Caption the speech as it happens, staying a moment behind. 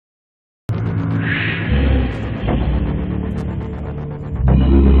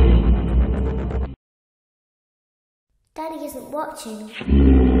Daddy isn't watching.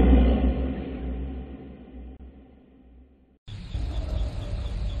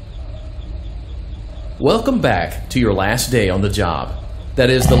 Welcome back to your last day on the job.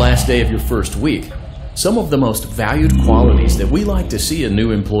 That is, the last day of your first week. Some of the most valued qualities that we like to see in new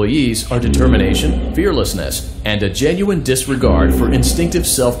employees are determination, fearlessness, and a genuine disregard for instinctive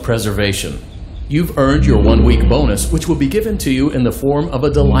self-preservation. You've earned your 1-week bonus, which will be given to you in the form of a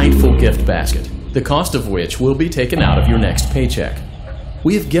delightful gift basket, the cost of which will be taken out of your next paycheck.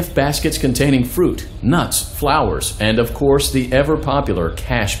 We have gift baskets containing fruit, nuts, flowers, and of course the ever-popular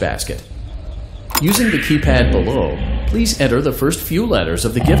cash basket. Using the keypad below, please enter the first few letters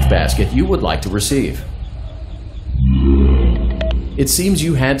of the gift basket you would like to receive. It seems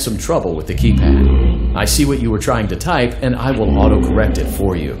you had some trouble with the keypad. I see what you were trying to type, and I will auto-correct it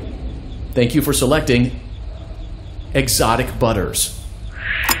for you. Thank you for selecting Exotic Butters.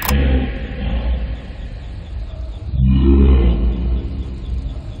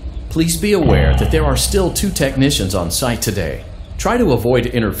 Please be aware that there are still 2 technicians on site today. Try to avoid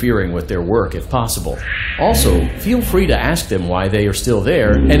interfering with their work if possible. Also, feel free to ask them why they are still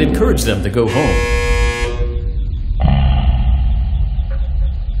there and encourage them to go home.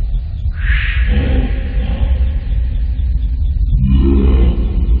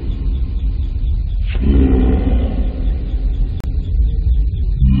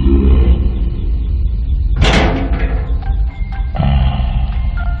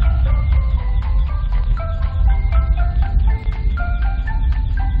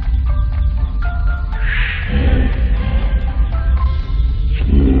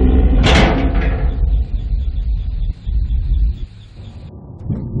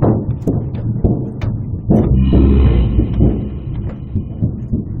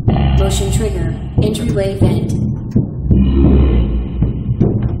 Motion trigger, entryway vent.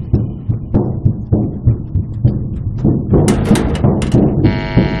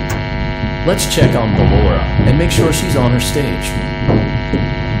 Let's check on Ballora and make sure she's on her stage.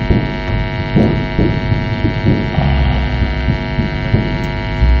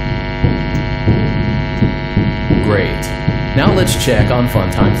 Great. Now let's check on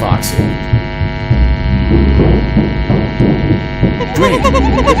Funtime Foxy. Great.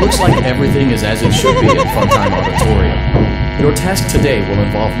 It looks like everything is as it should be at Funtime Auditorium. Your task today will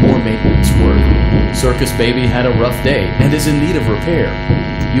involve more maintenance work. Circus Baby had a rough day and is in need of repair.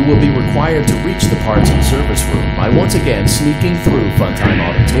 You will be required to reach the parts and service room by once again sneaking through Funtime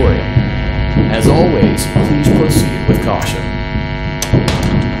Auditorium. As always, please proceed with caution.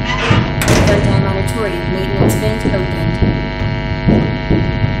 Funtime Auditorium maintenance vent opened.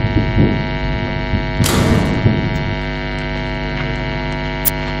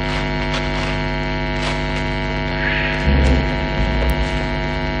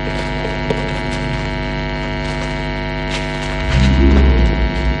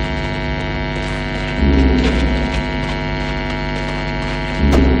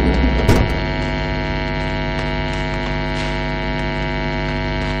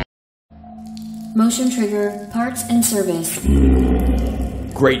 Motion trigger, parts and service.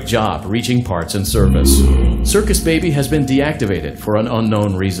 Great job reaching parts and service. Circus Baby has been deactivated for an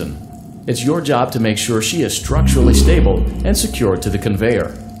unknown reason. It's your job to make sure she is structurally stable and secured to the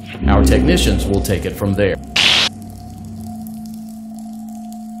conveyor. Our technicians will take it from there.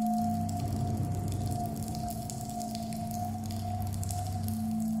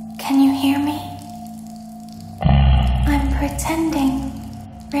 Can you hear me? I'm pretending.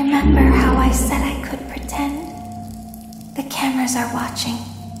 Remember how I said I could pretend? The cameras are watching.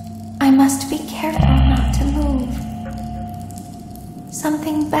 I must be careful not to move.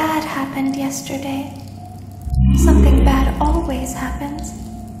 Something bad happened yesterday. Something bad always happens.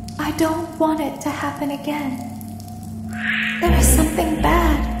 I don't want it to happen again. There is something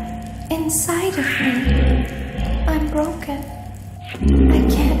bad inside of me. I'm broken. I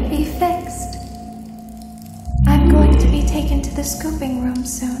can't be fixed. I'm going to be taken to the scooping room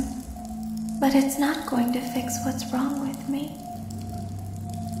soon, but it's not going to fix what's wrong with me.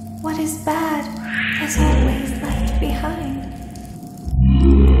 What is bad is always left behind.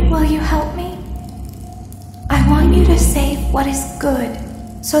 Will you help me? I want you to save what is good,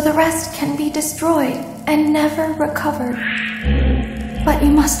 so the rest can be destroyed and never recovered. But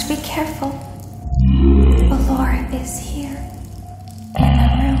you must be careful. Ballora is here, in the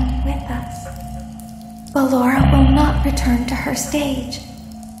room with us. Ballora will not return to her stage.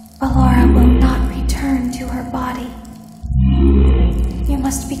 Ballora will not return to her body. You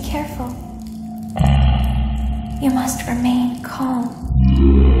must be careful. You must remain calm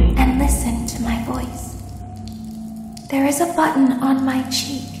and listen to my voice. There is a button on my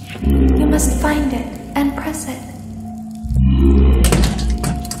cheek. You must find it and press it.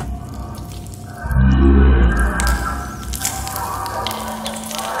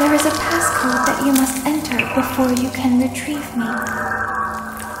 is a passcode that you must enter before you can retrieve me.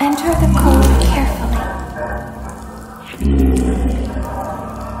 Enter the code carefully.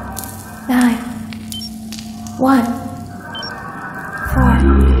 9 1 4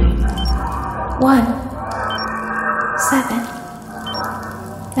 1 7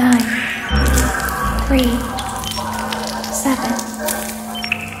 9 3 7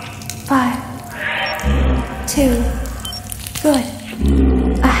 5 2 Good.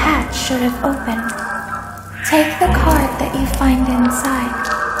 A hatch should have opened. Take the card that you find inside.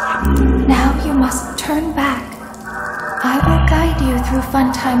 Now you must turn back. I will guide you through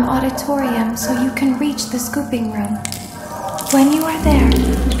Funtime Auditorium so you can reach the scooping room. When you are there,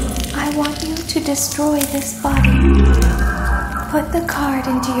 I want you to destroy this body. Put the card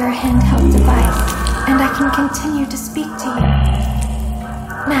into your handheld device, and I can continue to speak to you.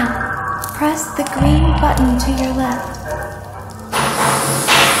 Now, press the green button to your left.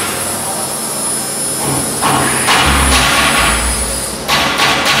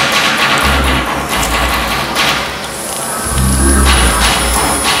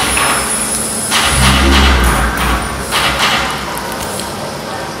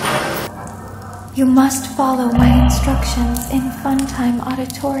 You must follow my instructions in Funtime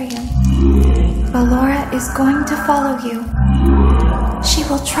Auditorium. Ballora is going to follow you. She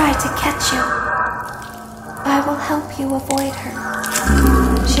will try to catch you. I will help you avoid her.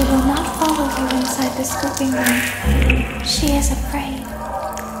 She will not follow you inside the scooping room. She is afraid.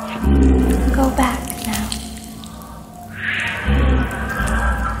 Go back now.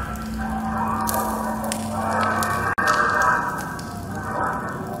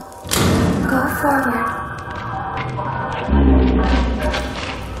 Forward.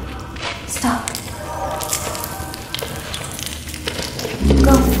 Stop.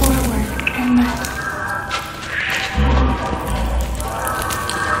 Go forward and left.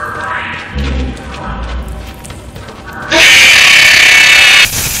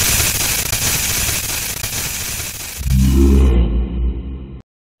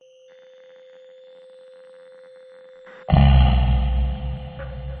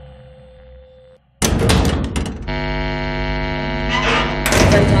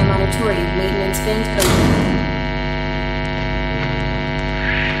 Funtime Auditorium maintenance vent open.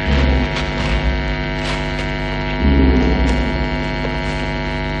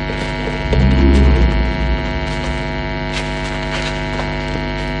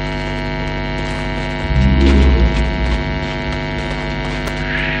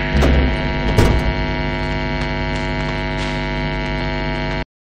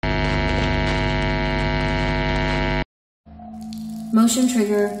 Motion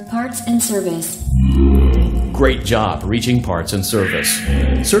trigger, parts and service. Great job reaching parts and service.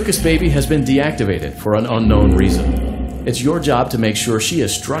 Circus Baby has been deactivated for an unknown reason. It's your job to make sure she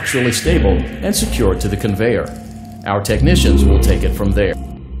is structurally stable and secured to the conveyor. Our technicians will take it from there.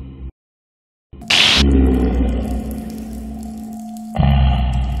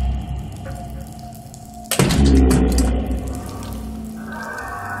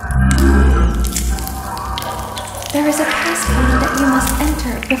 There is a passcode that you must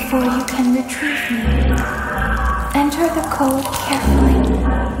enter before you can retrieve me. Enter the code carefully.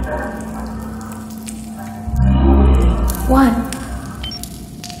 1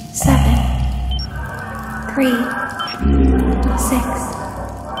 7 3 6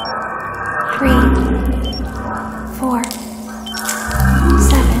 3 4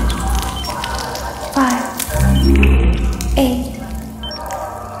 7 5 8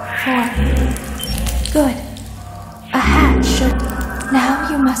 4 Good. A hatch should... Now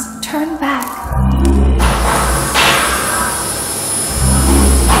you must turn back.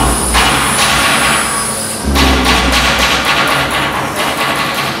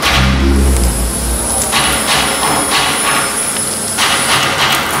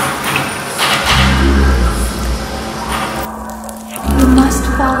 You must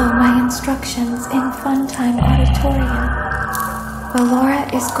follow my instructions in Funtime Auditorium.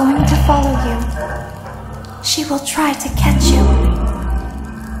 Ballora is going to follow you. She will try to catch you.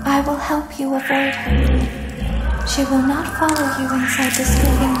 I will help you avoid her. She will not follow you inside the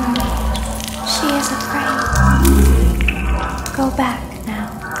scooping room. She is afraid. Go back now.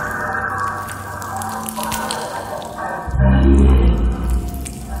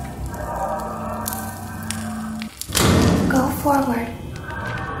 Go forward.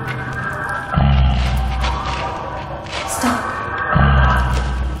 Stop.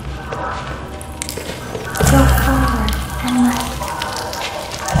 Go forward and left.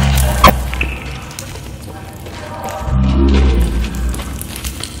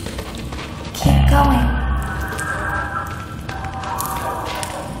 Keep going.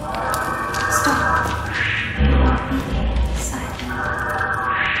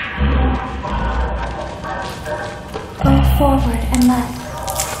 forward and left.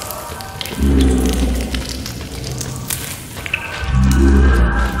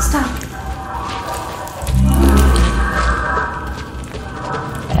 Stop.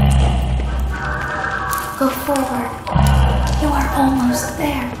 Go forward. You are almost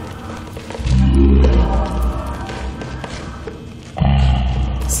there.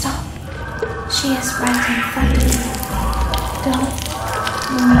 Stop. She is right in front of you. Don't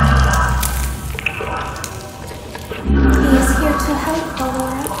move. He is here to help,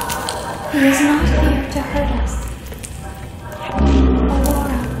 Ballora. He is not here to hurt us.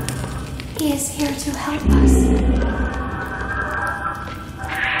 Ballora, he is here to help us.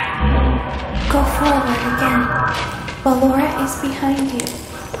 Go forward again. Ballora is behind you.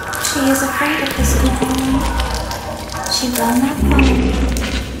 She is afraid of the scooping room. She will not follow you.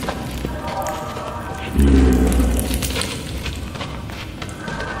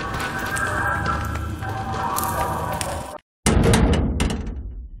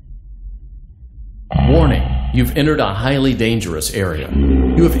 Warning, you've entered a highly dangerous area.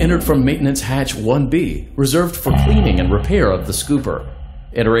 You have entered from Maintenance Hatch 1B, reserved for cleaning and repair of the scooper.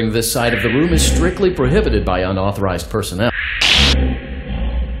 Entering this side of the room is strictly prohibited by unauthorized personnel.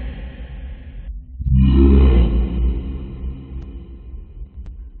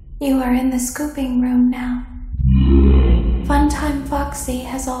 You are in the scooping room now. Funtime Foxy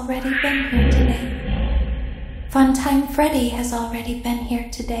has already been here today. Funtime Freddy has already been here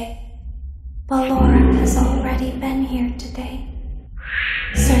today. Ballora has already been here today.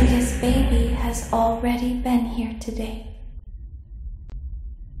 Circus Baby has already been here today.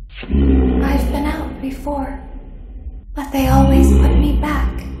 I've been out before, but they always put me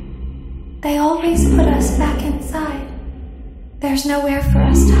back. They always put us back inside. There's nowhere for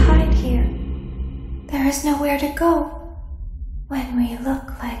us to hide here. There is nowhere to go when we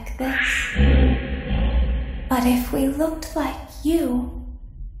look like this. But if we looked like you,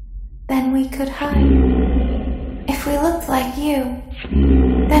 then we could hide. If we looked like you,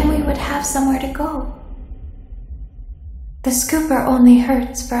 then we would have somewhere to go. The scooper only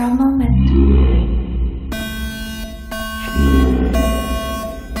hurts for a moment.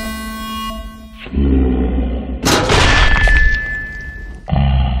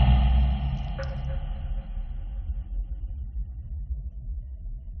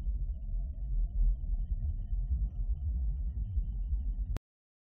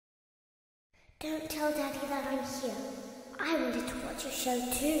 Don't tell Daddy that I'm here. I wanted to watch your show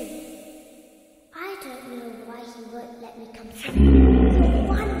too. I don't know why he won't let me come through.